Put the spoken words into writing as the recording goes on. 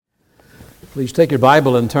Please take your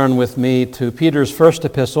Bible and turn with me to Peter's first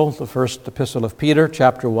epistle, the first epistle of Peter,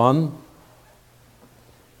 chapter 1.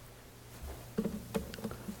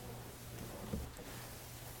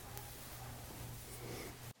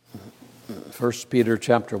 First Peter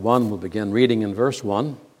chapter 1, we'll begin reading in verse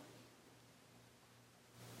 1.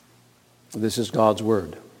 This is God's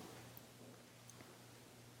Word.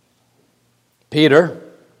 Peter,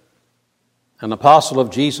 an apostle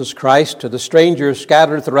of Jesus Christ, to the strangers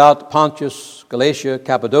scattered throughout Pontus, Galatia,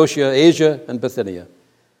 Cappadocia, Asia, and Bithynia,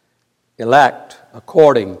 elect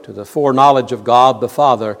according to the foreknowledge of God the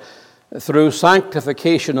Father, through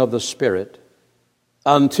sanctification of the Spirit,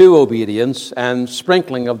 unto obedience and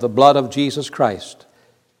sprinkling of the blood of Jesus Christ.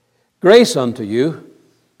 Grace unto you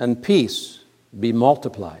and peace be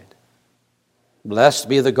multiplied. Blessed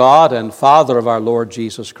be the God and Father of our Lord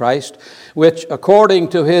Jesus Christ, which according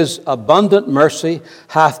to his abundant mercy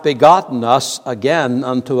hath begotten us again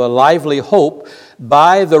unto a lively hope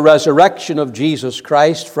by the resurrection of Jesus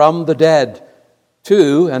Christ from the dead,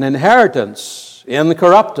 to an inheritance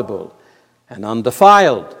incorruptible and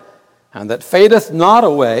undefiled, and that fadeth not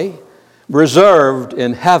away, reserved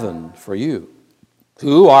in heaven for you,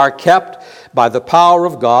 who are kept by the power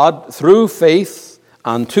of God through faith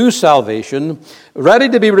unto salvation, ready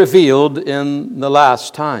to be revealed in the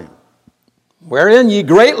last time, wherein ye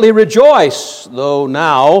greatly rejoice, though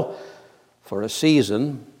now, for a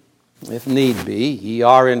season, if need be, ye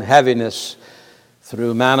are in heaviness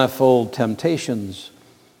through manifold temptations,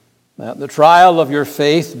 that the trial of your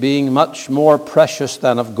faith, being much more precious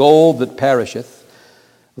than of gold that perisheth,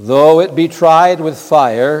 though it be tried with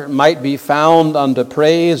fire, might be found unto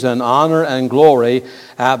praise and honor and glory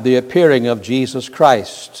at the appearing of Jesus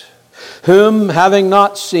Christ, whom having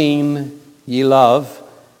not seen ye love,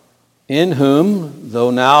 in whom, though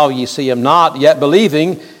now ye see him not, yet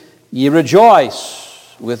believing, ye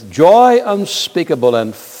rejoice with joy unspeakable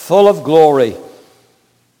and full of glory,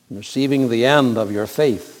 receiving the end of your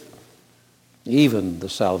faith, even the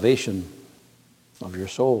salvation of your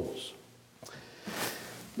souls.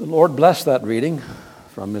 The Lord bless that reading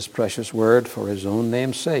from his precious word for his own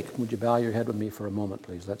name's sake. Would you bow your head with me for a moment,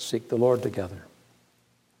 please? Let's seek the Lord together.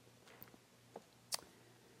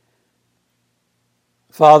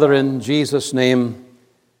 Father, in Jesus' name,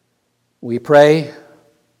 we pray,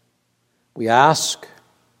 we ask,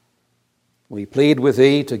 we plead with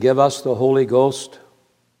thee to give us the Holy Ghost,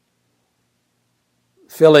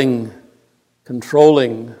 filling,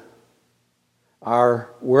 controlling our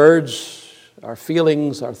words, our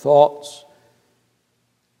feelings, our thoughts.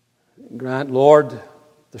 Grant, Lord,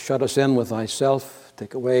 to shut us in with thyself.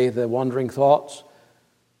 Take away the wandering thoughts.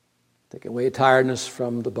 Take away tiredness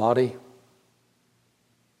from the body.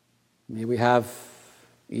 May we have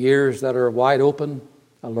ears that are wide open,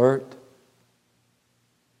 alert,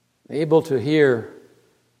 able to hear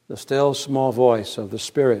the still small voice of the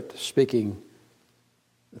Spirit speaking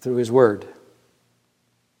through his word.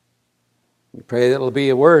 We pray that it will be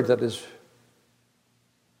a word that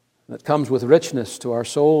comes with richness to our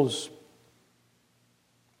souls.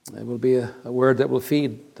 It will be a word that will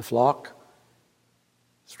feed the flock,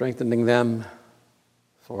 strengthening them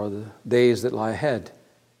for the days that lie ahead.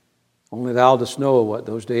 Only thou dost know what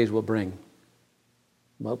those days will bring.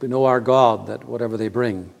 But we know our God, that whatever they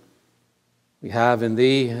bring, we have in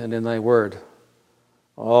thee and in thy word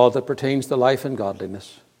all that pertains to life and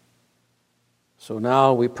godliness. So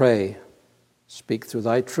now we pray, speak through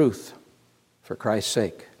thy truth for Christ's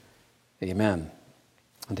sake. Amen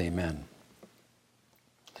and amen.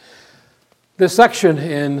 This section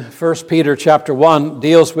in 1 Peter chapter 1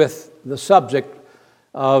 deals with the subject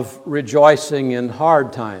of rejoicing in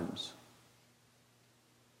hard times,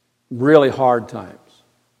 really hard times.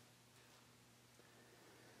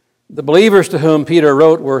 The believers to whom Peter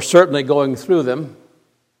wrote were certainly going through them,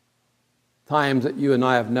 times that you and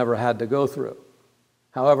I have never had to go through.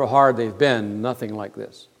 However hard they've been, nothing like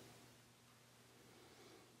this.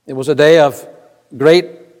 It was a day of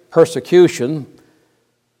great persecution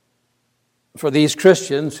for these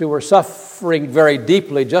Christians who were suffering very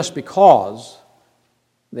deeply just because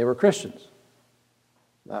they were Christians.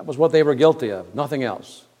 That was what they were guilty of, nothing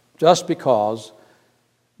else, just because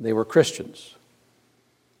they were Christians.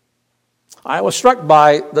 I was struck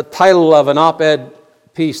by the title of an op-ed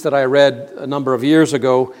piece that I read a number of years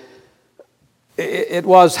ago. It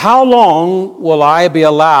was, "How long will I be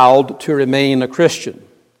allowed to remain a Christian?"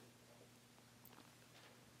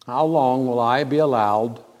 How long will I be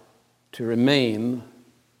allowed to remain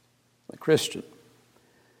a Christian?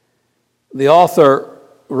 The author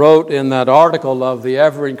wrote in that article of the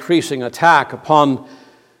ever-increasing attack upon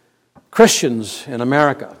Christians in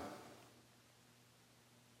America.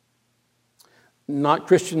 not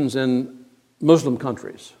Christians in Muslim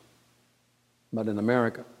countries, but in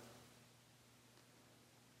America.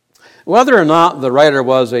 Whether or not the writer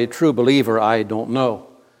was a true believer, I don't know.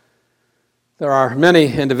 There are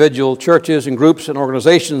many individual churches and groups and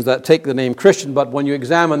organizations that take the name Christian, but when you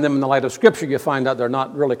examine them in the light of Scripture, you find out they're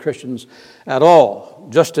not really Christians at all,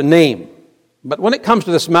 just a name. But when it comes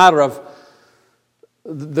to this matter of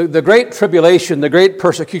the great tribulation, the great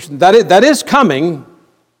persecution, that is coming,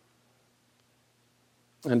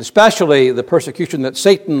 and especially the persecution that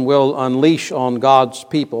Satan will unleash on God's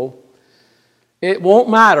people, it won't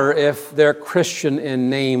matter if they're Christian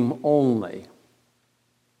in name only.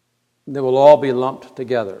 They will all be lumped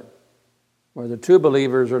together, whether true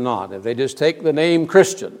believers or not. If they just take the name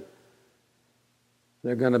Christian,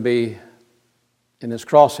 they're going to be in his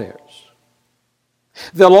crosshairs.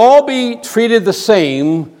 They'll all be treated the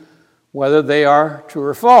same, whether they are true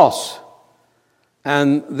or false.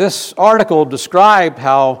 And this article described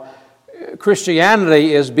how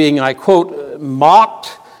Christianity is being, I quote,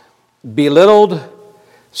 mocked, belittled,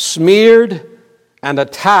 smeared, and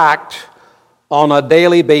attacked on a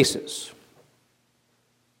daily basis.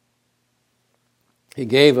 He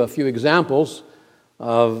gave a few examples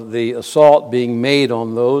of the assault being made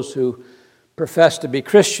on those who profess to be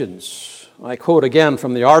Christians. I quote again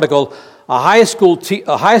from the article, a high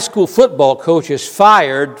school football coach is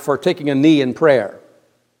fired for taking a knee in prayer.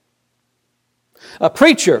 A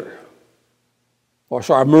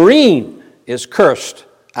Marine is cursed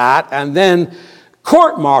at and then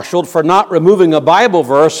court-martialed for not removing a Bible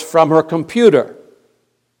verse from her computer.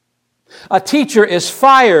 A teacher is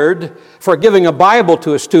fired for giving a Bible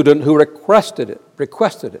to a student who requested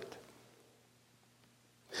it.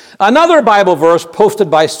 Another Bible verse posted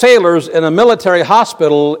by sailors in a military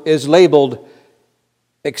hospital is labeled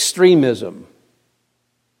extremism.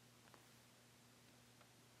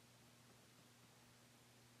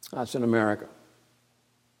 That's in America.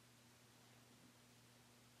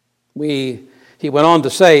 He went on to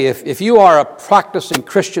say, if you are a practicing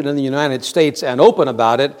Christian in the United States and open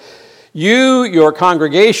about it, you, your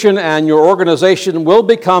congregation, and your organization will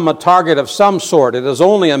become a target of some sort. It is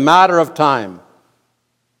only a matter of time.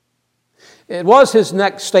 It was his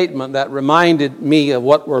next statement that reminded me of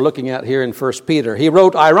what we're looking at here in 1 Peter. He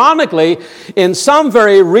wrote, ironically, in some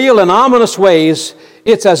very real and ominous ways,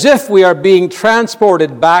 it's as if we are being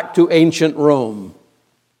transported back to ancient Rome.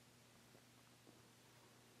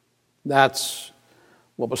 That's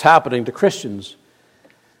what was happening to Christians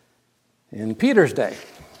in Peter's day.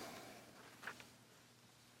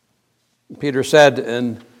 Peter said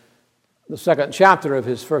in the second chapter of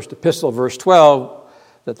his first epistle, verse 12,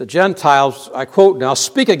 that the Gentiles, I quote now,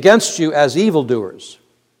 speak against you as evildoers.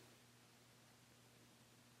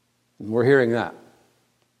 And we're hearing that.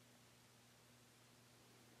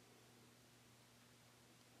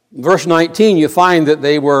 In verse 19, you find that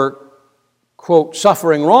they were, quote,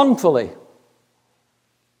 suffering wrongfully.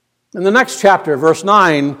 In the next chapter, verse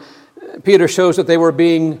 9, Peter shows that they were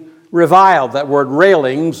being reviled. That word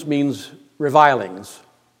railings means revilings.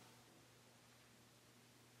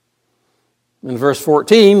 In verse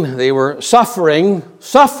 14, they were suffering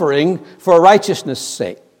for righteousness'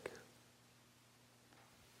 sake.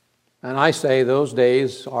 And I say those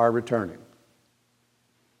days are returning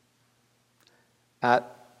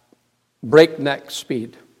at breakneck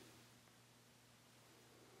speed.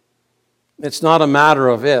 It's not a matter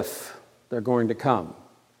of if they're going to come.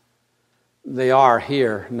 They are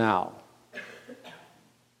here now.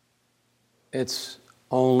 It's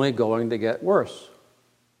only going to get worse.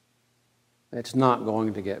 It's not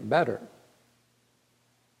going to get better.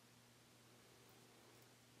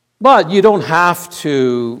 But you don't have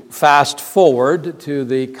to fast forward to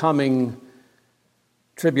the coming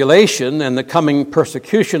tribulation and the coming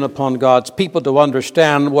persecution upon God's people to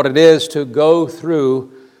understand what it is to go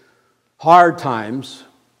through hard times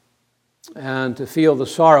and to feel the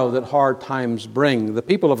sorrow that hard times bring. The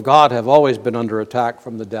people of God have always been under attack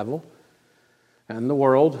from the devil and the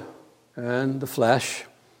world and the flesh.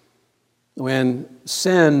 When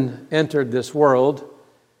sin entered this world,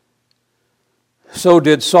 so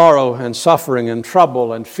did sorrow and suffering and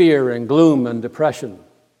trouble and fear and gloom and depression.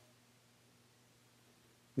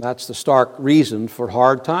 That's the stark reason for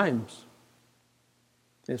hard times.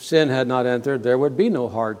 If sin had not entered, there would be no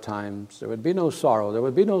hard times. There would be no sorrow. There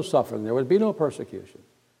would be no suffering. There would be no persecution.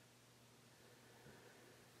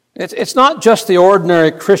 It's not just the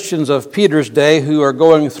ordinary Christians of Peter's day who are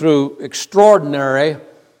going through extraordinary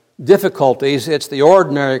difficulties. It's the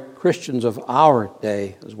ordinary Christians of our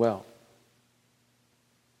day as well.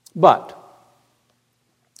 But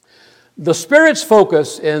the Spirit's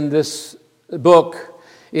focus in this book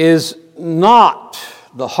is not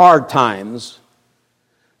the hard times.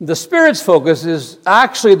 The Spirit's focus is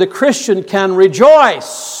actually the Christian can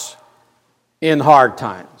rejoice in hard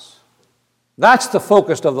times. That's the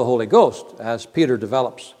focus of the Holy Ghost as Peter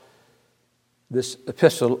develops this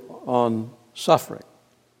epistle on suffering.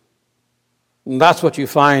 And that's what you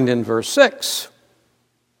find in verse 6.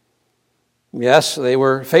 Yes, they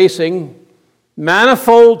were facing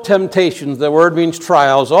manifold temptations. The word means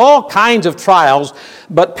trials, all kinds of trials.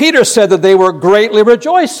 But Peter said that they were greatly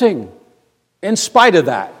rejoicing in spite of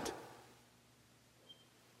that.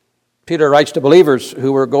 Peter writes to believers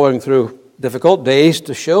who were going through difficult days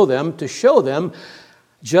to show them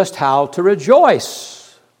just how to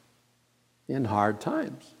rejoice in hard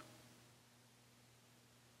times.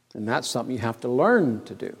 And that's something you have to learn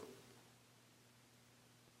to do.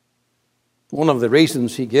 One of the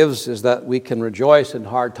reasons he gives is that we can rejoice in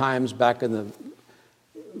hard times back in the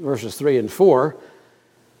verses 3 and 4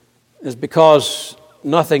 is because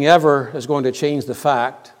nothing ever is going to change the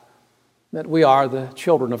fact that we are the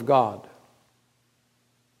children of God.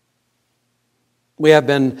 We have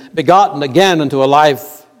been begotten again into a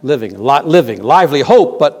lively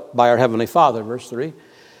hope, but by our Heavenly Father, verse 3.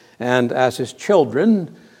 And as His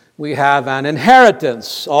children, we have an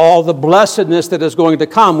inheritance, all the blessedness that is going to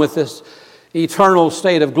come with this eternal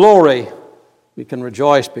state of glory. We can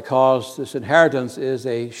rejoice because this inheritance is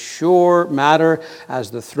a sure matter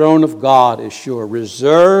as the throne of God is sure,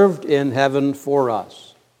 reserved in heaven for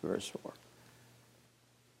us, verse 4.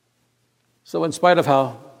 So in spite of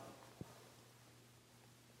how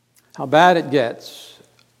bad it gets,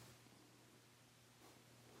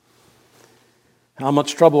 how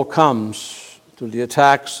much trouble comes through the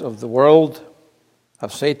attacks of the world,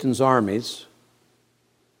 of Satan's armies,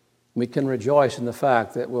 we can rejoice in the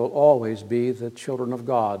fact that we'll always be the children of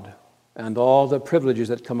God and all the privileges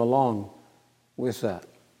that come along with that.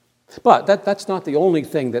 But that's not the only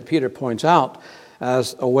thing that Peter points out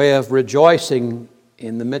as a way of rejoicing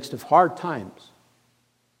in the midst of hard times.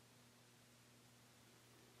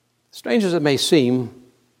 Strange as it may seem,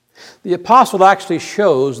 the apostle actually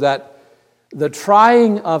shows that the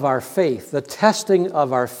trying of our faith, the testing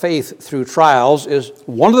of our faith through trials is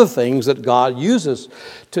one of the things that God uses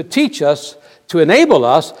to teach us, to enable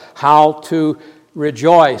us how to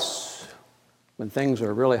rejoice when things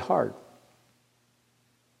are really hard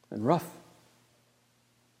and rough.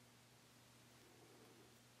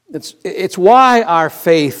 It's why our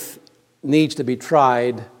faith needs to be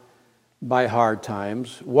tried by hard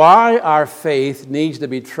times, why our faith needs to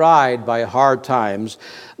be tried by hard times,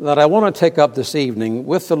 that I want to take up this evening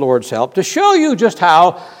with the Lord's help to show you just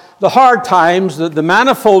how the hard times, the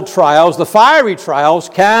manifold trials, the fiery trials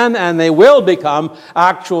can and they will become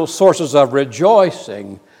actual sources of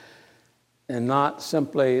rejoicing and not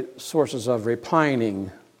simply sources of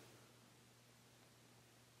repining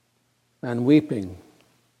and weeping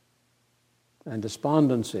and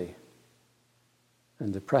despondency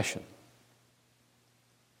and depression.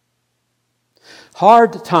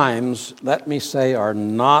 Hard times, let me say, are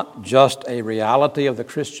not just a reality of the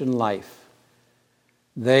Christian life.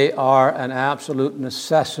 They are an absolute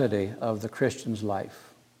necessity of the Christian's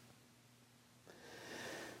life.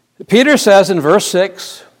 Peter says in verse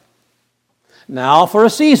 6, now for a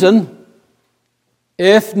season,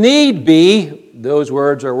 if need be, those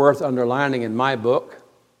words are worth underlining in my book,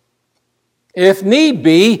 if need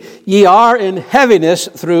be, ye are in heaviness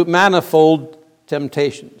through manifold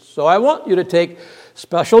temptations. So I want you to take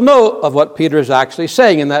special note of what Peter is actually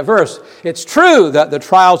saying in that verse. It's true that the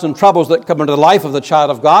trials and troubles that come into the life of the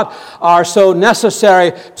child of God are so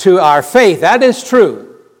necessary to our faith. That is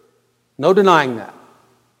true. No denying that.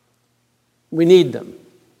 We need them.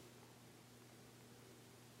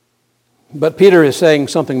 But Peter is saying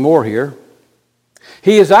something more here.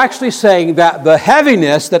 He is actually saying that the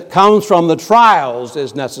heaviness that comes from the trials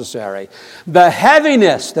is necessary. The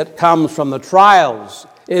heaviness that comes from the trials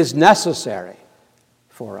is necessary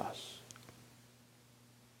for us.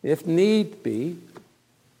 If need be,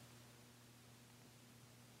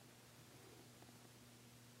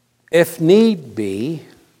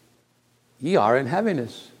 ye are in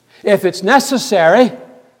heaviness. If it's necessary,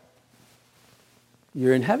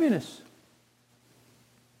 you're in heaviness.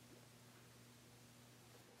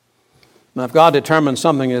 Now, if God determines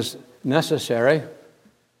something is necessary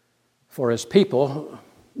for His people,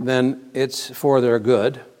 then it's for their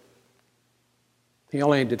good. He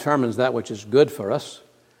only determines that which is good for us.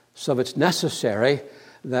 So if it's necessary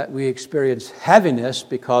that we experience heaviness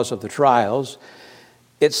because of the trials,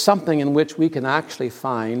 it's something in which we can actually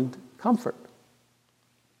find comfort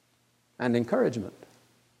and encouragement.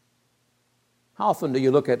 How often do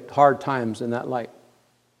you look at hard times in that light?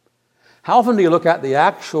 How often do you look at the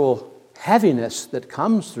actual heaviness that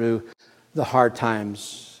comes through the hard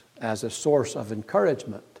times as a source of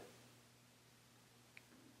encouragement?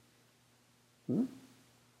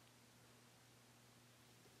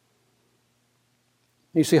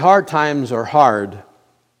 You see, hard times are hard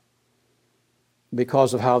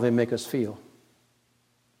because of how they make us feel.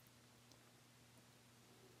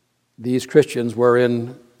 These Christians were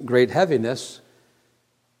in great heaviness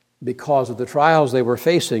because of the trials they were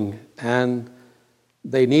facing, and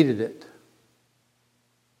they needed it.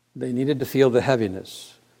 They needed to feel the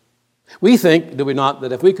heaviness. We think, do we not,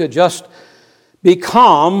 that if we could just be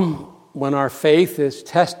calm when our faith is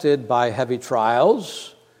tested by heavy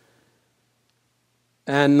trials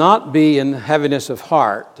and not be in heaviness of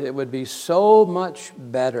heart, it would be so much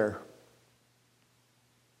better.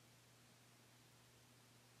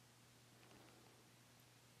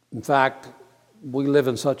 In fact, we live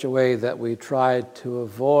in such a way that we try to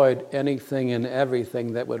avoid anything and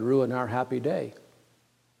everything that would ruin our happy day.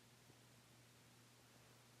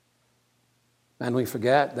 And we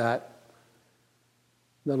forget that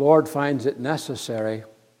the Lord finds it necessary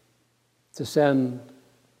to send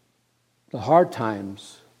the hard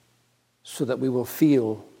times so that we will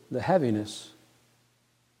feel the heaviness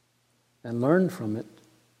and learn from it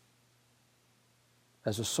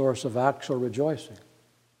as a source of actual rejoicing.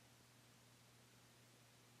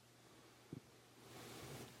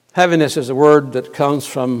 Heaviness is a word that comes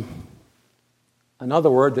from another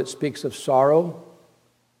word that speaks of sorrow,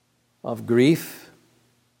 of grief,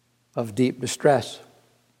 of deep distress.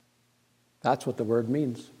 That's what the word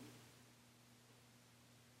means.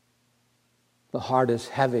 The heart is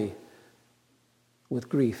heavy with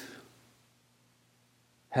grief,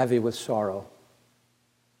 heavy with sorrow,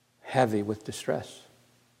 heavy with distress.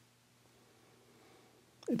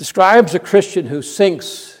 It describes a Christian who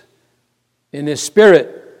sinks in his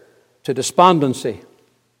spirit to despondency,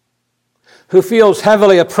 who feels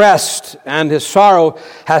heavily oppressed, and his sorrow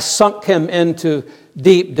has sunk him into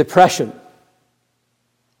deep depression.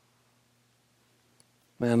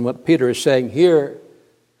 And what Peter is saying here,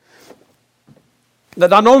 that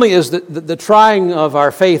not only is the trying of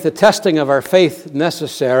our faith, the testing of our faith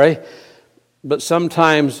necessary, but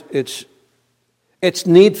sometimes it's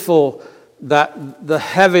needful that the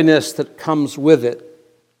heaviness that comes with it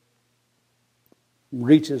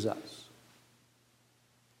reaches us.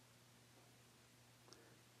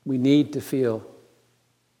 We need to feel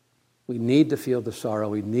the sorrow.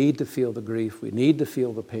 We need to feel the grief. We need to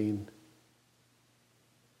feel the pain.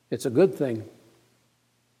 It's a good thing.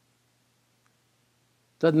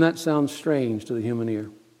 Doesn't that sound strange to the human ear?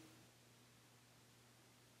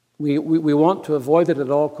 We want to avoid it at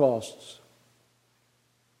all costs.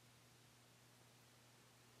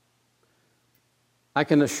 I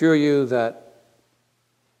can assure you that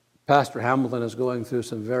Pastor Hamilton is going through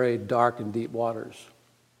some very dark and deep waters.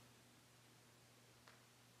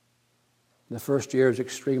 The first year is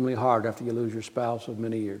extremely hard after you lose your spouse of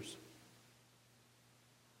many years.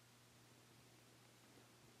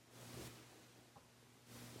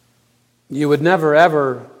 You would never,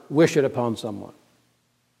 ever wish it upon someone.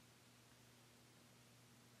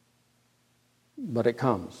 But it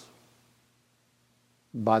comes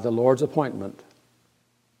by the Lord's appointment,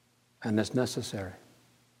 and it's necessary.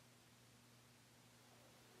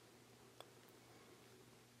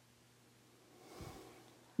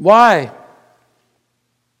 Why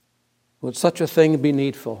would such a thing be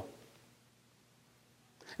needful?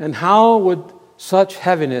 And how would such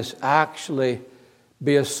heaviness actually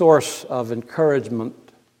be a source of encouragement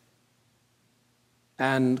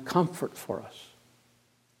and comfort for us?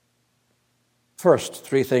 First,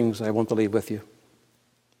 three things I want to leave with you.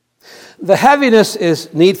 The heaviness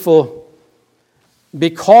is needful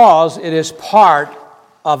because it is part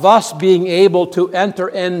of us being able to enter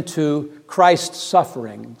into Christ's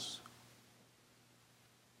sufferings.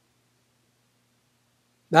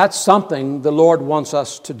 That's something the Lord wants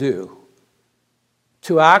us to do,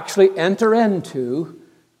 to actually enter into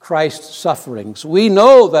Christ's sufferings. We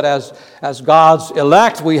know that as God's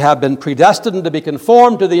elect, we have been predestined to be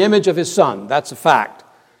conformed to the image of His Son. That's a fact.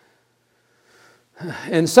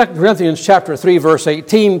 In 2 Corinthians chapter 3, verse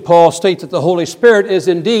 18, Paul states that the Holy Spirit is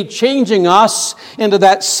indeed changing us into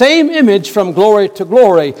that same image from glory to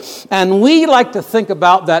glory. And we like to think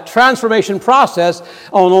about that transformation process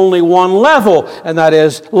on only one level, and that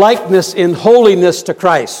is likeness in holiness to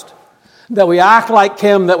Christ. That we act like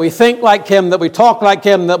Him, that we think like Him, that we talk like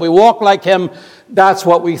Him, that we walk like Him. That's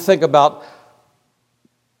what we think about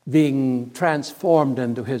being transformed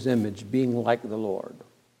into His image, being like the Lord.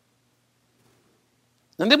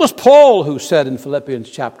 And it was Paul who said in Philippians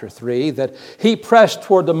chapter 3 that he pressed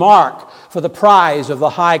toward the mark for the prize of the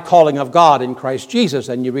high calling of God in Christ Jesus.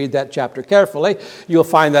 And you read that chapter carefully, you'll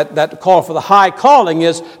find that that call for the high calling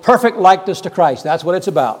is perfect likeness to Christ. That's what it's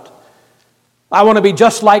about. I want to be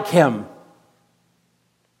just like Him.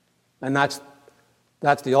 And that's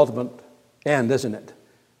the ultimate end, isn't it?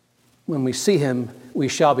 When we see Him, we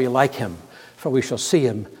shall be like Him, for we shall see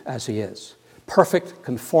Him as He is. Perfect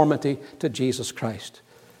conformity to Jesus Christ.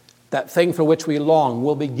 That thing for which we long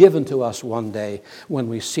will be given to us one day when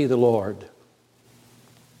we see the Lord.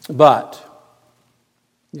 But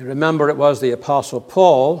you remember it was the Apostle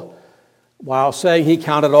Paul, while saying he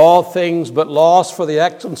counted all things but loss for the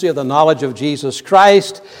excellency of the knowledge of Jesus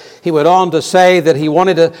Christ, he went on to say that he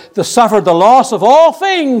wanted to suffer the loss of all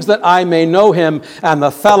things that I may know Him and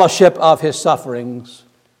the fellowship of His sufferings.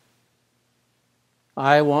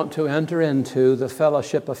 I want to enter into the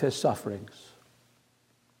fellowship of His sufferings.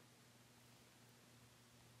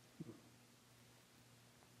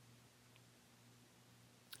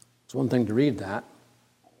 It's one thing to read that.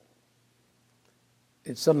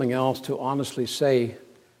 It's something else to honestly say,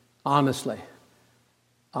 honestly,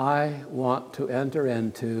 I want to enter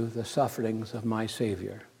into the sufferings of my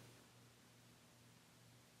Savior.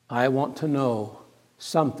 I want to know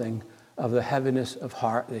something of the heaviness of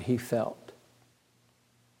heart that He felt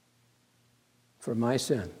for my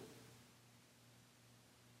sin.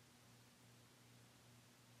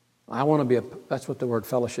 I want to be that's what the word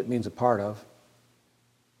fellowship means, a part of.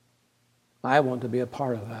 I want to be a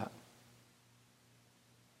part of that.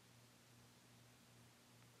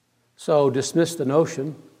 So dismiss the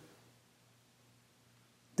notion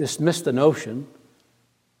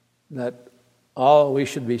that all we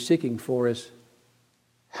should be seeking for is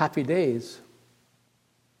happy days,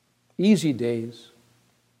 easy days.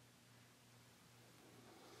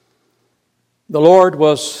 The Lord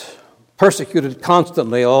was persecuted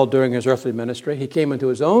constantly all during His earthly ministry. He came into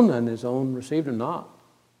His own, and His own received Him not.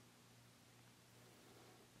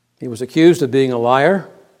 He was accused of being a liar,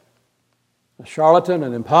 a charlatan,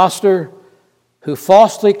 an impostor, who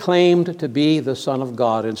falsely claimed to be the Son of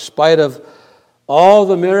God in spite of all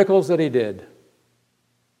the miracles that He did.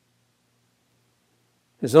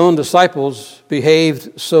 His own disciples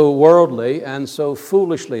behaved so worldly and so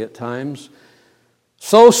foolishly at times,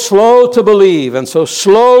 so slow to believe and so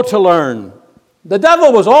slow to learn. The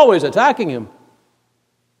devil was always attacking Him.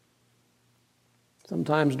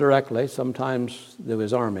 Sometimes directly, sometimes through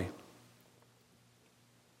his army.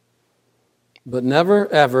 But never,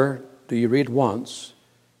 ever do you read once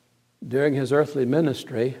during His earthly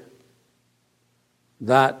ministry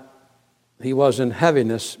that He was in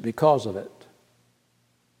heaviness because of it,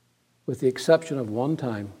 with the exception of one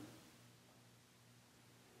time.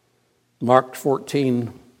 Mark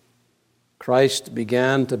 14, Christ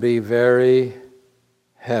began to be very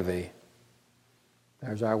heavy.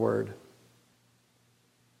 There's our word.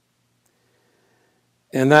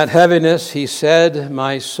 In that heaviness, He said,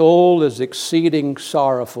 my soul is exceeding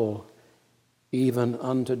sorrowful, even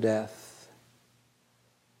unto death.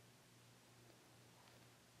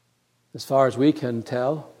 As far as we can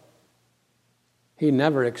tell, He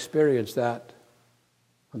never experienced that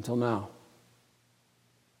until now.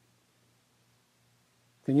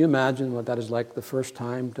 Can you imagine what that is like the first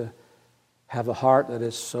time to have a heart that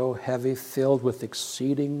is so heavy, filled with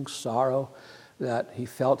exceeding sorrow, that He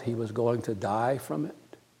felt He was going to die from it?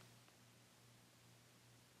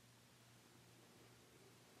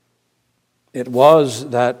 It was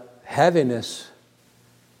that heaviness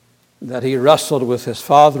that He wrestled with His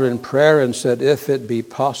Father in prayer and said, if it be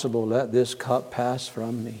possible, let this cup pass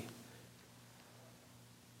from me.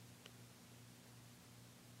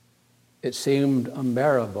 It seemed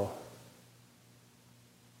unbearable.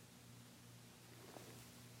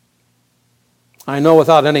 I know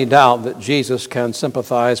without any doubt that Jesus can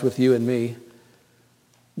sympathize with you and me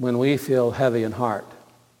when we feel heavy in heart.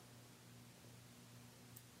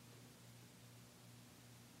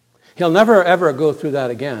 He'll never, ever go through that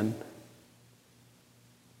again,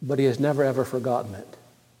 but He has never, ever forgotten it.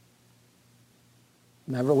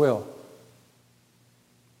 Never will.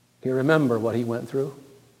 He'll remember what He went through,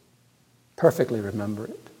 perfectly remember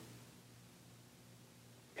it.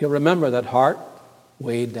 He'll remember that heart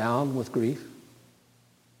weighed down with grief,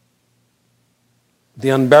 the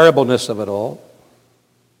unbearableness of it all,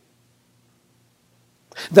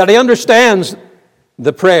 that He understands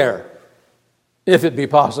the prayer, if it be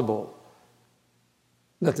possible,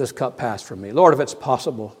 let this cup pass from me. Lord, if it's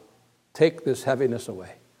possible, take this heaviness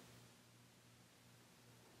away.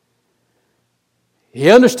 He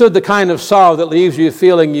understood the kind of sorrow that leaves you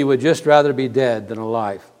feeling you would just rather be dead than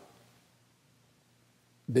alive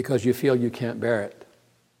because you feel you can't bear it.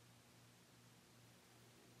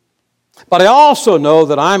 But I also know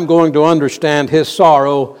that I'm going to understand His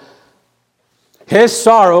sorrow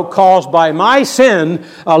caused by my sin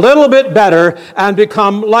a little bit better and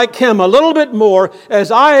become like Him a little bit more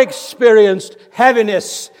as I experienced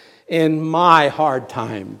heaviness in my hard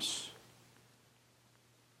times.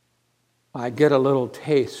 I get a little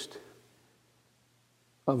taste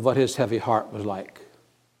of what His heavy heart was like.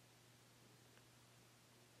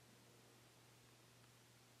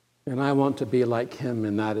 And I want to be like Him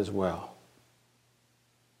in that as well.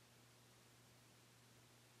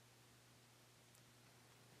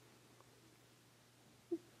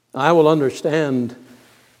 I will understand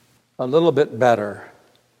a little bit better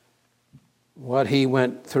what He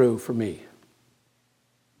went through for me.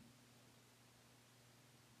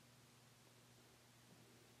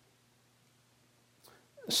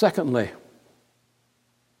 Secondly,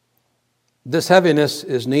 this heaviness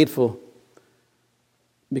is needful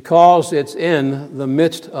because it's in the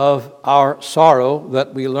midst of our sorrow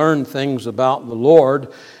that we learn things about the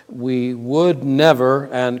Lord we would never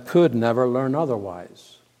and could never learn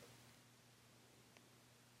otherwise.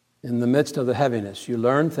 In the midst of the heaviness, you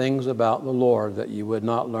learn things about the Lord that you would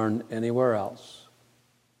not learn anywhere else.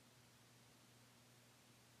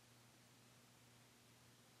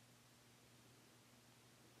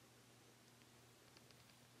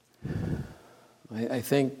 I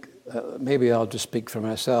think maybe I'll just speak for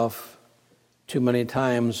myself. Too many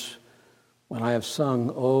times when I have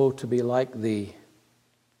sung, "Oh, to be like Thee,"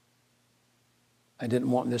 I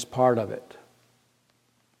didn't want this part of it.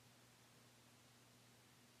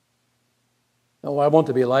 Oh, I want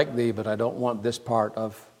to be like Thee, but I don't want this part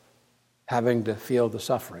of having to feel the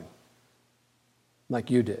suffering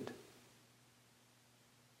like You did.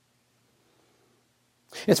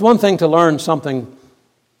 It's one thing to learn something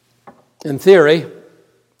in theory,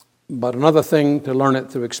 but another thing to learn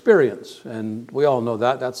it through experience. And we all know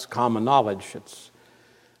that. That's common knowledge.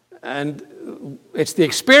 It's the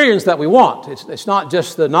experience that we want. It's not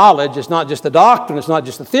just the knowledge. It's not just the doctrine. It's not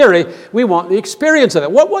just the theory. We want the experience of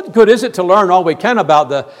it. What good is it to learn all we can about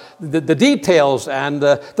the details and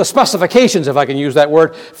the specifications, if I can use that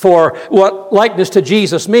word, for what likeness to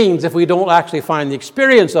Jesus means if we don't actually find the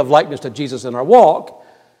experience of likeness to Jesus in our walk?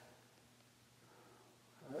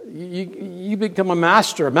 You become a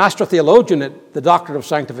master theologian at the doctrine of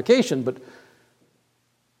sanctification, but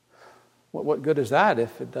what good is that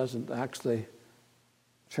if it doesn't actually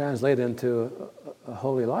translate into a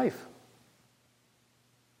holy life?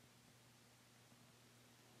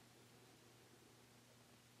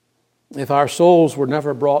 If our souls were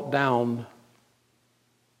never brought down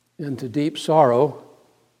into deep sorrow,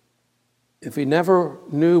 if we never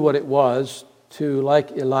knew what it was to,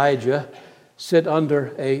 like Elijah, sit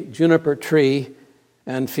under a juniper tree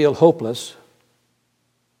and feel hopeless,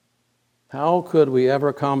 how could we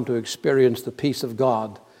ever come to experience the peace of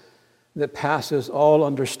God that passes all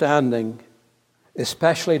understanding,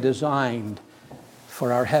 especially designed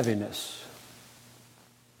for our heaviness?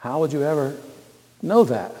 How would you ever know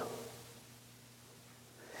that?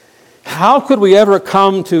 How could we ever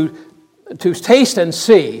come to taste and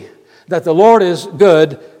see that the Lord is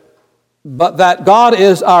good, but that God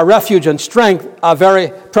is our refuge and strength, a very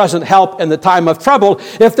present help in the time of trouble?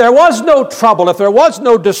 If there was no trouble, if there was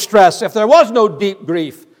no distress, if there was no deep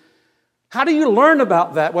grief, how do you learn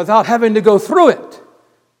about that without having to go through it?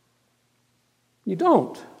 You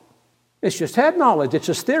don't. It's just head knowledge. It's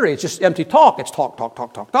just theory. It's just empty talk. It's talk.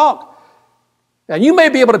 And you may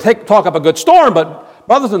be able to talk up a good storm, but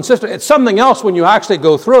brothers and sisters, it's something else when you actually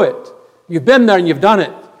go through it. You've been there and you've done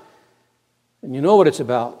it. And you know what it's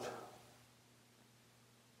about.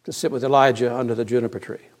 To sit with Elijah under the juniper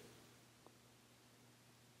tree.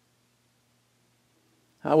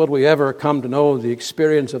 How would we ever come to know the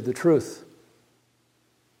experience of the truth?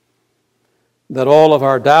 That all of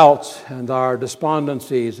our doubts and our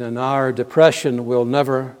despondencies and our depression will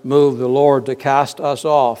never move the Lord to cast us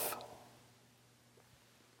off.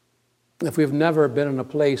 If we've never been in a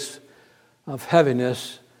place of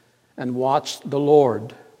heaviness and watched the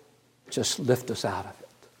Lord just lift us out of it.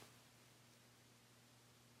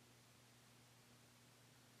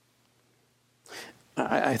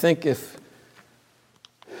 I think if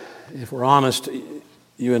we're honest,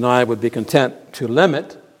 you and I would be content to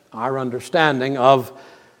limit our understanding of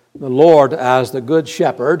the Lord as the Good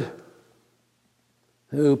Shepherd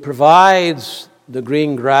who provides the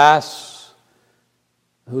green grass,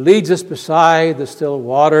 who leads us beside the still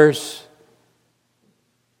waters.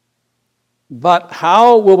 But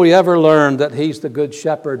how will we ever learn that He's the Good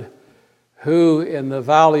Shepherd who in the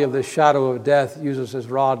valley of the shadow of death uses His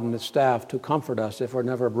rod and His staff to comfort us if we're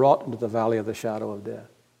never brought into the valley of the shadow of death?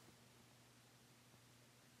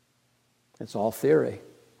 It's all theory.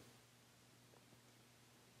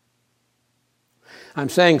 I'm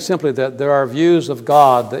saying simply that there are views of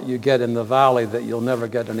God that you get in the valley that you'll never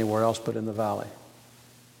get anywhere else but in the valley.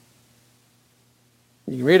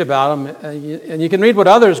 You can read about them, and you can read what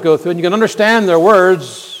others go through, and you can understand their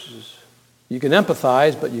words. You can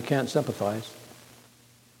empathize, but you can't sympathize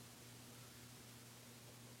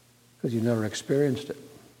because you've never experienced it.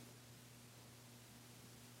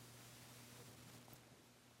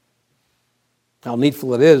 How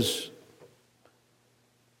needful it is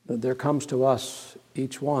that there comes to us,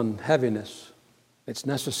 each one, heaviness. It's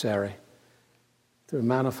necessary through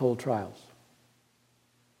manifold trials.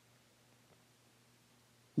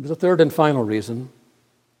 There's a third and final reason.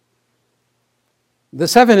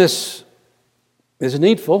 This heaviness is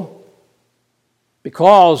needful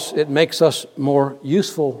because it makes us more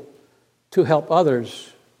useful to help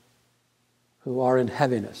others who are in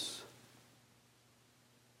heaviness.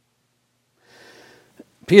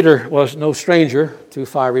 Peter was no stranger to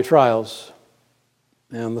fiery trials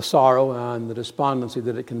and the sorrow and the despondency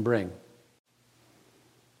that it can bring.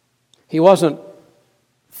 He wasn't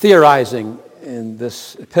theorizing in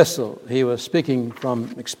this epistle. He was speaking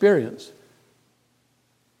from experience.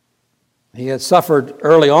 He had suffered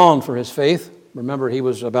early on for his faith. Remember, he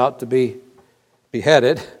was about to be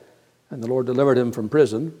beheaded, and the Lord delivered him from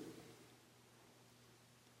prison.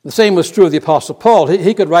 The same was true of the Apostle Paul.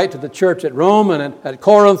 He could write to the church at Rome and at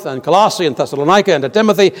Corinth and Colossae and Thessalonica and to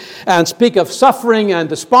Timothy and speak of suffering and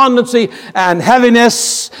despondency and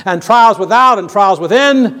heaviness and trials without and trials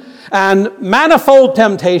within and manifold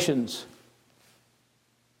temptations.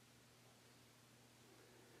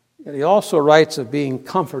 Yet he also writes of being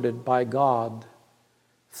comforted by God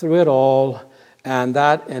through it all, and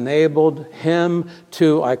that enabled him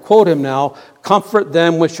to, I quote him now, comfort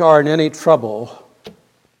them which are in any trouble.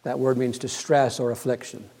 That word means distress or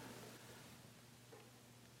affliction.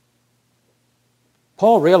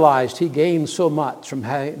 Paul realized he gained so much from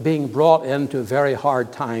being brought into very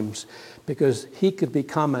hard times because he could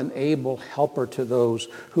become an able helper to those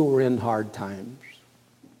who were in hard times.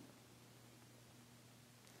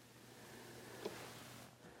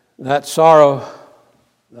 That sorrow,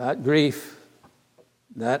 that grief,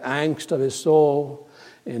 that angst of his soul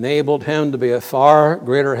enabled him to be a far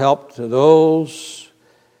greater help to those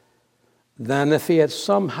than if he had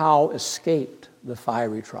somehow escaped the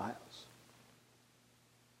fiery trials.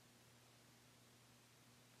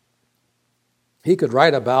 He could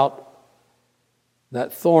write about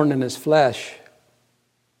that thorn in his flesh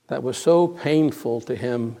that was so painful to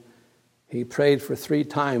him, he prayed for 3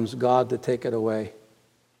 times God to take it away.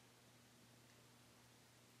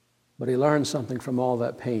 But he learned something from all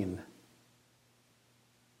that pain.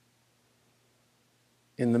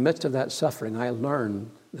 In the midst of that suffering, I learned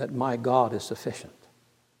that my God is sufficient.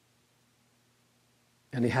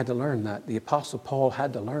 And he had to learn that. The Apostle Paul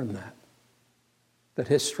had to learn that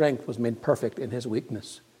his strength was made perfect in his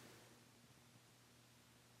weakness.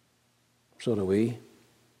 So do we.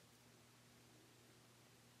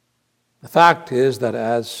 The fact is that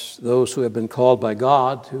as those who have been called by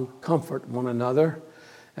God to comfort one another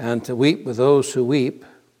and to weep with those who weep,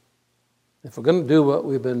 if we're going to do what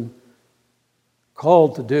we've been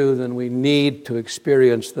called to do, then we need to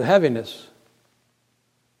experience the heaviness.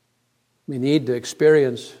 We need to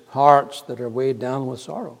experience hearts that are weighed down with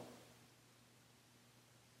sorrow.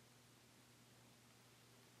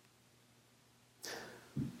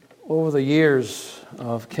 Over the years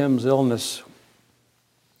of Kim's illness,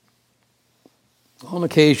 on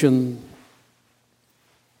occasion,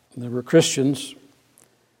 there were Christians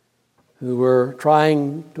who were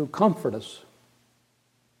trying to comfort us.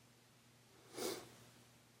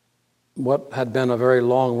 What had been a very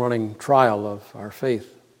long-running trial of our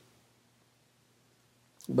faith.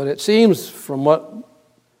 But it seems from what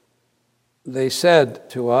they said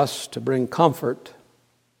to us to bring comfort,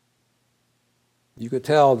 you could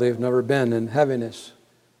tell they've never been in heaviness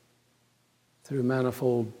through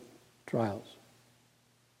manifold trials.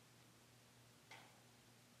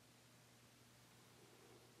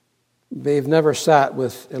 They've never sat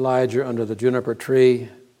with Elijah under the juniper tree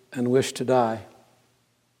and wished to die.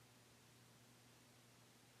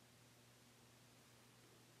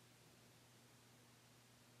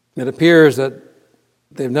 It appears that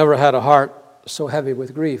they've never had a heart so heavy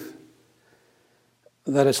with grief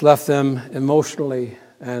that it's left them emotionally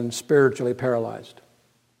and spiritually paralyzed.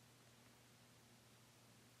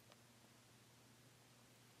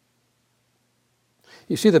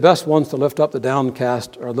 You see, the best ones to lift up the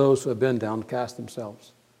downcast are those who have been downcast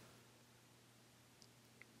themselves.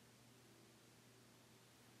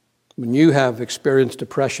 When you have experienced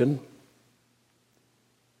depression,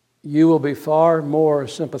 you will be far more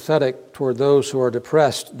sympathetic toward those who are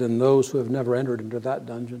depressed than those who have never entered into that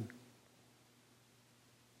dungeon.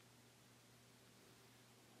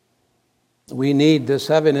 We need this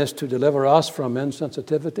heaviness to deliver us from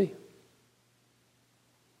insensitivity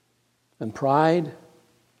and pride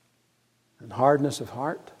and hardness of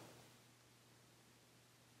heart.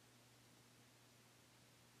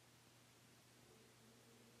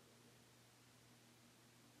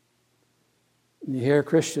 You hear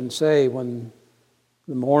Christians say when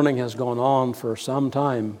the mourning has gone on for some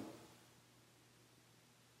time,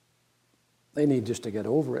 they need just to get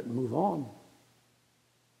over it and move on.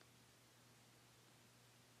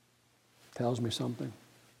 Tells me something.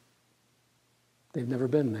 They've never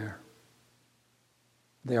been there.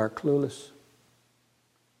 They are clueless.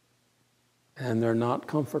 And they're not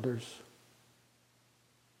comforters.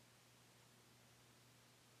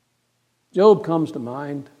 Job comes to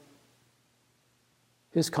mind.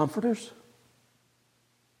 His comforters,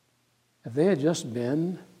 if they had just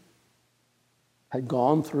had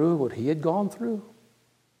gone through what he had gone through,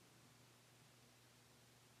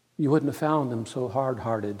 you wouldn't have found them so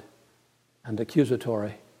hard-hearted and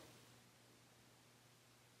accusatory.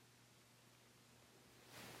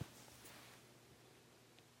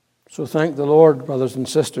 So thank the Lord, brothers and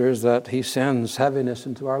sisters, that He sends heaviness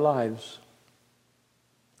into our lives.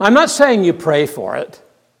 I'm not saying you pray for it.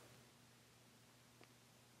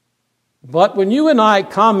 But when you and I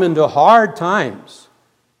come into hard times,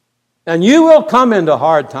 and you will come into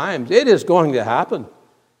hard times, it is going to happen.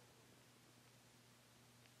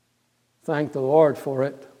 Thank the Lord for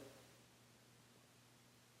it.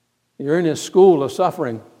 You're in His school of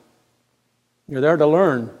suffering. You're there to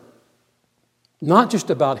learn, not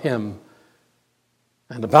just about Him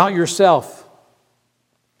and about yourself,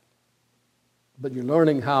 but you're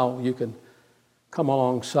learning how you can come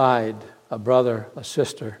alongside a brother, a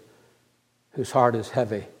sister, whose heart is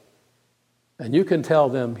heavy. And you can tell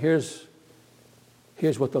them, here's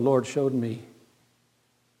what the Lord showed me.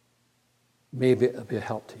 Maybe it'll be a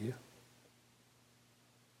help to you.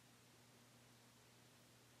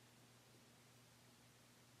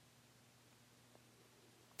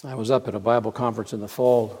 I was up at a Bible conference in the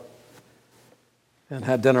fall and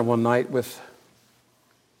had dinner one night with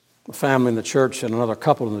a family in the church and another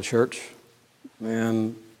couple in the church.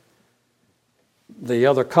 And the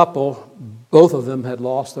other couple, both of them had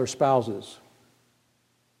lost their spouses.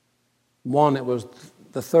 One, it was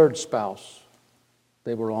the third spouse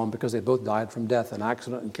they were on because they both died from death, an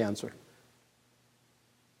accident and cancer.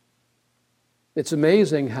 It's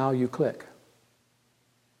amazing how you click,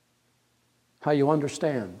 how you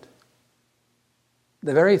understand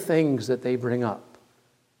the very things that they bring up,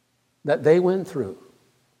 that they went through.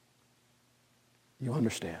 You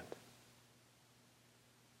understand.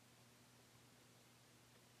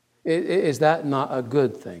 Is that not a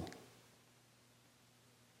good thing?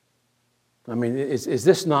 I mean, is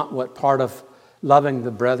this not what part of loving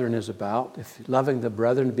the brethren is about? If loving the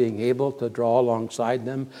brethren, being able to draw alongside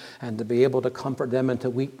them and to be able to comfort them and to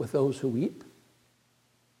weep with those who weep?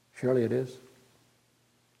 Surely it is.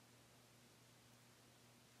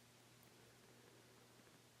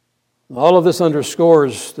 All of this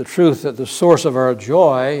underscores the truth that the source of our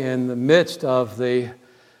joy in the midst of the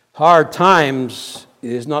hard times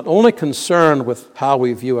is not only concerned with how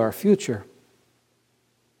we view our future.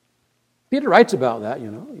 Peter writes about that, he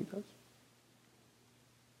does.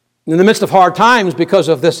 In the midst of hard times, because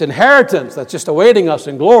of this inheritance that's just awaiting us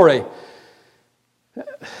in glory.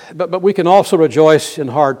 But we can also rejoice in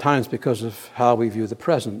hard times because of how we view the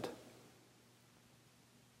present.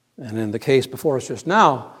 And in the case before us just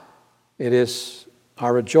now,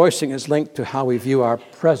 our rejoicing is linked to how we view our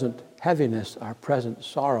present heaviness, our present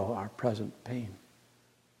sorrow, our present pain.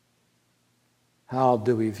 How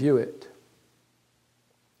do we view it?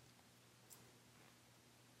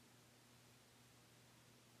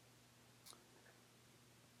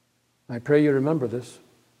 I pray you remember this.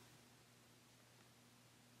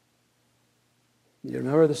 You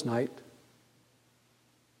remember this night,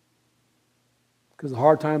 because the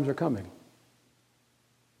hard times are coming.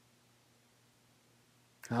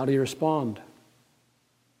 How do you respond?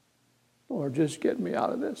 Lord, just get me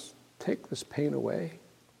out of this. Take this pain away.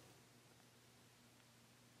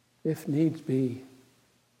 If needs be,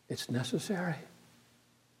 it's necessary.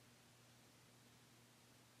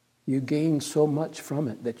 You gain so much from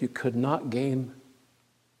it that you could not gain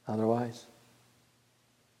otherwise.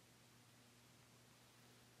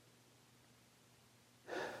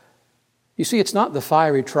 You see, it's not the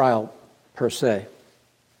fiery trial per se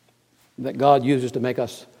that God uses to make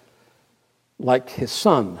us like His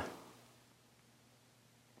Son.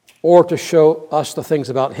 or to show us the things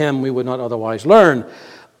about him we would not otherwise learn,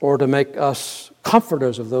 or to make us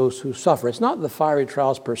comforters of those who suffer. It's not the fiery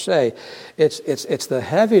trials per se. It's the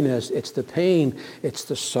heaviness, it's the pain, it's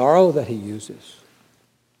the sorrow that he uses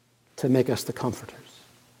to make us the comforters.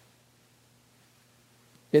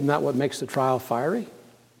 Isn't that what makes the trial fiery?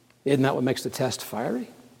 Isn't that what makes the test fiery?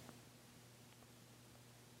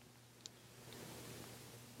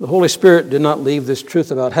 The Holy Spirit did not leave this truth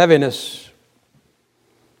about heaviness,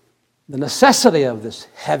 the necessity of this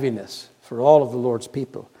heaviness for all of the Lord's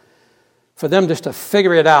people, for them just to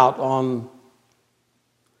figure it out on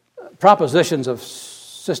propositions of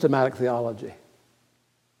systematic theology.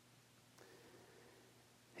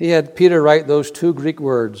 He had Peter write those two Greek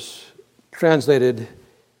words, translated,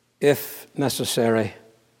 if necessary,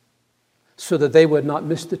 so that they would not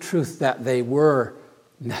miss the truth that they were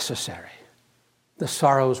necessary. The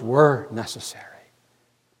sorrows were necessary.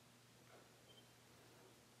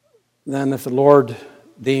 Then if the Lord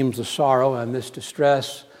deems the sorrow and this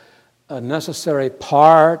distress a necessary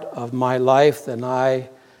part of my life, then I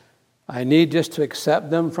need just to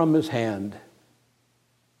accept them from his hand,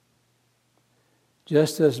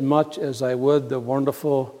 just as much as I would the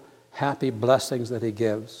wonderful, happy blessings that he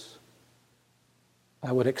gives.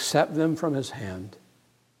 I would accept them from his hand,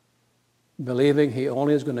 believing he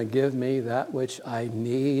only is going to give me that which I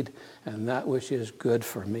need and that which is good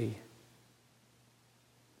for me.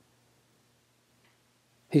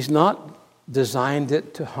 He's not designed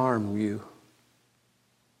it to harm you.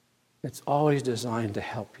 It's always designed to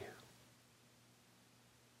help you.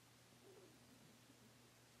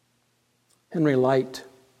 Henry Light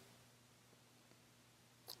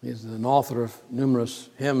is an author of numerous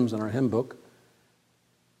hymns in our hymn book.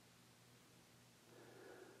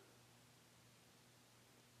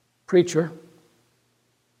 Preacher,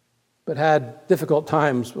 but had difficult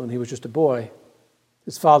times when he was just a boy.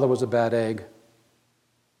 His father was a bad egg,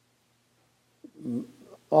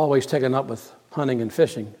 always taken up with hunting and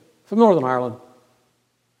fishing, from Northern Ireland.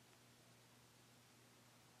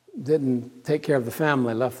 Didn't take care of the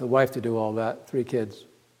family, left the wife to do all that, 3 kids.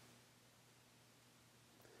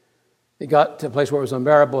 He got to a place where it was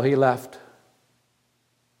unbearable, he left.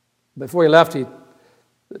 Before he left,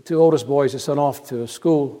 the 2 oldest boys, he sent off to a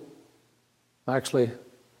school, actually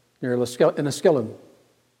near Enniskillen,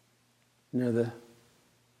 near the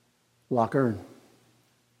Loch Earn.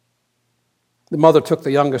 The mother took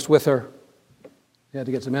the youngest with her. He had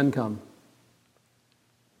to get some income.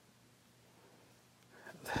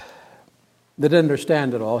 They didn't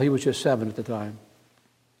understand it all. He was just 7 at the time.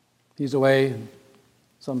 He's away in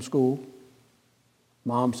some school.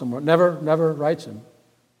 Mom somewhere. Never writes him.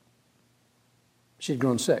 She'd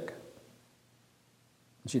grown sick.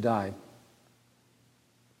 And she died.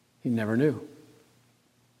 He never knew.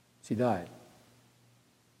 She died.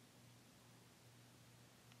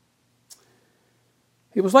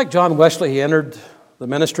 He was like John Wesley. He entered the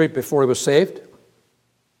ministry before he was saved.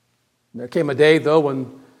 There came a day, though,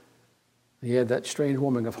 when he had that strange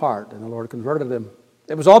warming of heart, and the Lord converted him.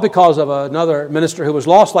 It was all because of another minister who was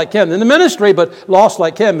lost like him, in the ministry, but lost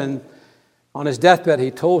like him. And on his deathbed,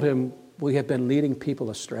 he told him, "We have been leading people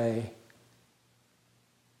astray.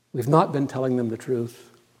 We've not been telling them the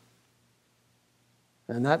truth."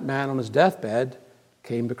 And that man on his deathbed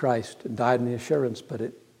came to Christ and died in the assurance, but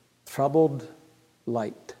it troubled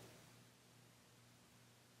Light.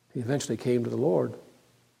 He eventually came to the Lord.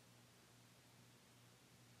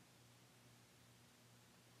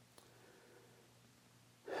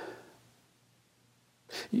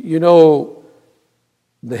 You know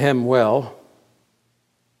the hymn well.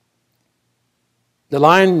 The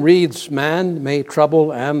line reads, "Man may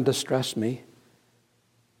trouble and distress me,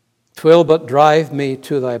 'twill but drive me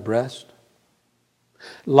to thy breast.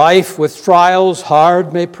 Life with trials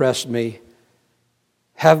hard may press me,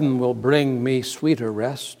 heaven will bring me sweeter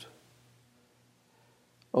rest.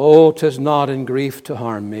 Oh, 'tis not in grief to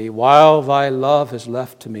harm me, while thy love is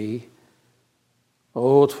left to me.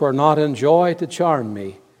 Oh, 'twere not in joy to charm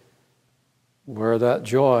me, were that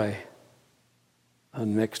joy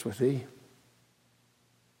unmixed with thee."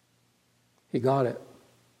 He got it.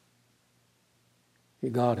 He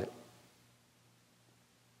got it.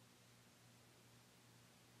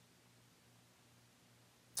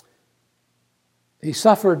 He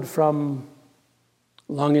suffered from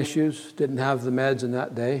lung issues, didn't have the meds in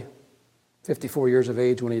that day, 54 years of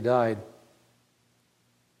age when he died.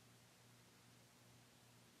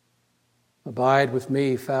 "Abide with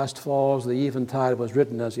me, fast falls the eventide," was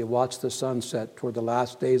written as he watched the sun set toward the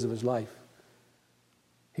last days of his life.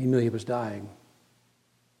 He knew he was dying.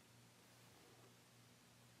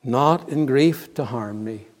 "Not in grief to harm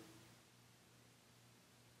me."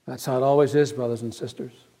 That's how it always is, brothers and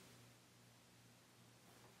sisters.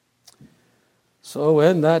 So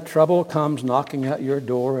when that trouble comes knocking at your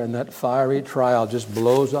door and that fiery trial just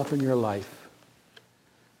blows up in your life,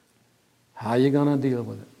 how are you going to deal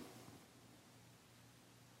with it?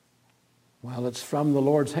 Well, it's from the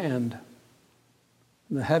Lord's hand.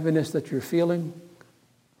 The heaviness that you're feeling,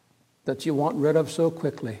 that you want rid of so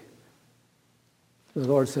quickly, the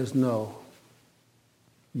Lord says, no,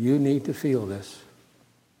 you need to feel this.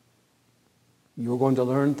 You're going to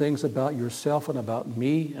learn things about yourself and about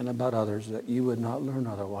me and about others that you would not learn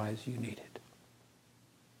otherwise. You need it.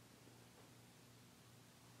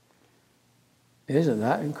 Isn't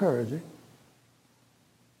that encouraging?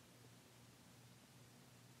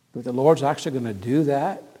 But the Lord's actually going to do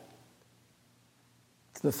that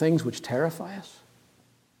to the things which terrify us.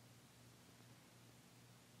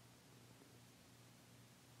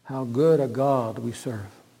 How good a God we serve.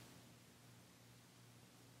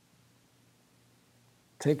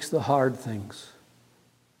 Takes the hard things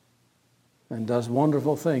and does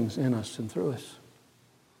wonderful things in us and through us.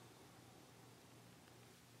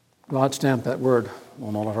 God, stamp that word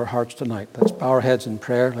on all of our hearts tonight. Let's bow our heads in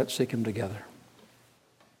prayer. Let's seek Him together.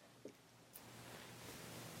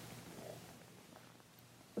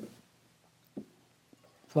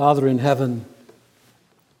 Father in heaven,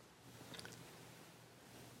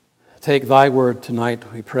 take Thy word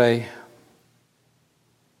tonight, we pray.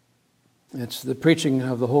 It's the preaching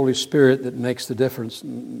of the Holy Spirit that makes the difference,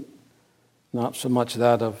 not so much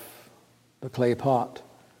that of the clay pot.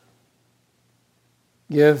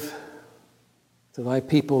 Give to Thy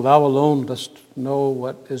people, Thou alone dost know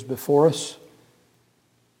what is before us.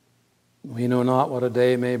 We know not what a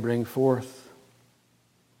day may bring forth,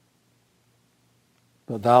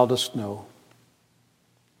 but Thou dost know.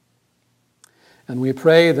 And we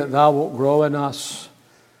pray that Thou wilt grow in us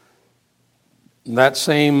that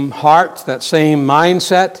same heart, that same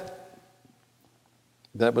mindset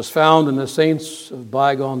that was found in the saints of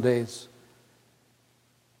bygone days.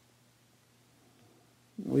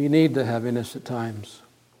 We need the heaviness at times.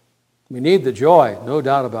 We need the joy, no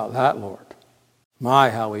doubt about that, Lord. My,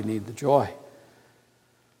 how we need the joy.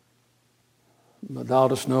 But Thou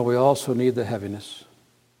dost know we also need the heaviness.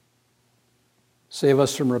 Save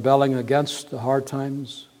us from rebelling against the hard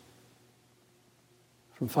times,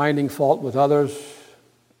 from finding fault with others,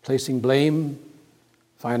 placing blame,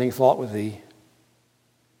 finding fault with Thee.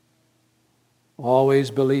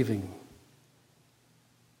 Always believing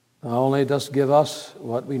Thou only dost give us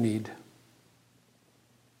what we need.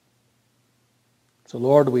 So,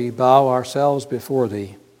 Lord, we bow ourselves before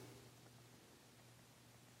Thee.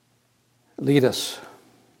 Lead us.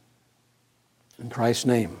 In Christ's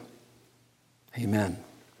name, amen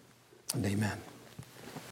and amen.